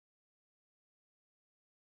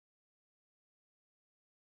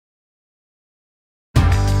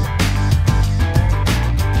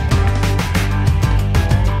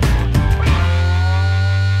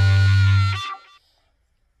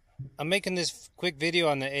I'm making this quick video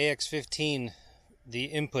on the AX15, the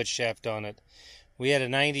input shaft on it. We had a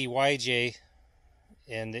 90 YJ,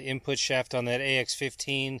 and the input shaft on that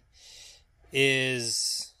AX15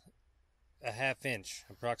 is a ½ inch,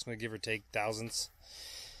 approximately, give or take thousandths.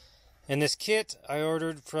 And this kit I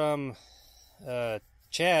ordered from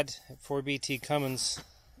Chad at 4BT Cummins.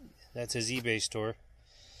 That's his eBay store.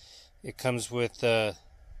 It comes with the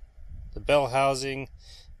bell housing,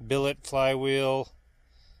 billet, flywheel,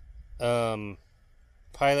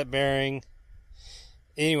 pilot bearing.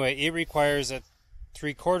 Anyway, it requires a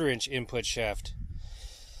 3/4 inch input shaft.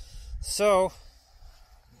 So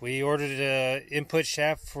we ordered an input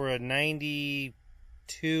shaft for a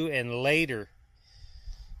 92 and later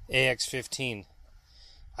AX15.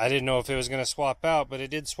 I didn't know if it was going to swap out, but it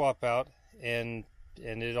did swap out, and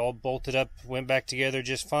it all bolted up, went back together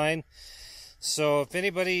just fine. So if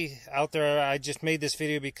anybody out there, I just made this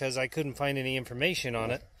video because I couldn't find any information on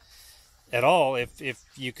it at all, if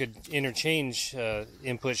you could interchange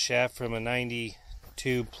input shaft from a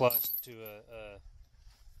 92 plus to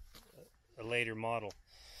a later model.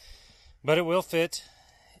 But it will fit,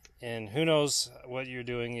 and who knows what you're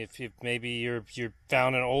doing. If maybe you're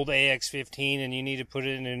found an old AX15 and you need to put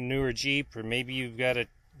it in a newer Jeep, or maybe you've got a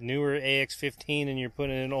newer AX15 and you're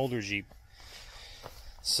putting it in an older Jeep.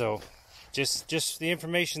 So just the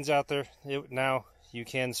information's out there. Now you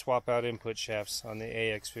can swap out input shafts on the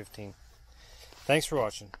AX15. Thanks for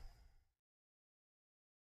watching.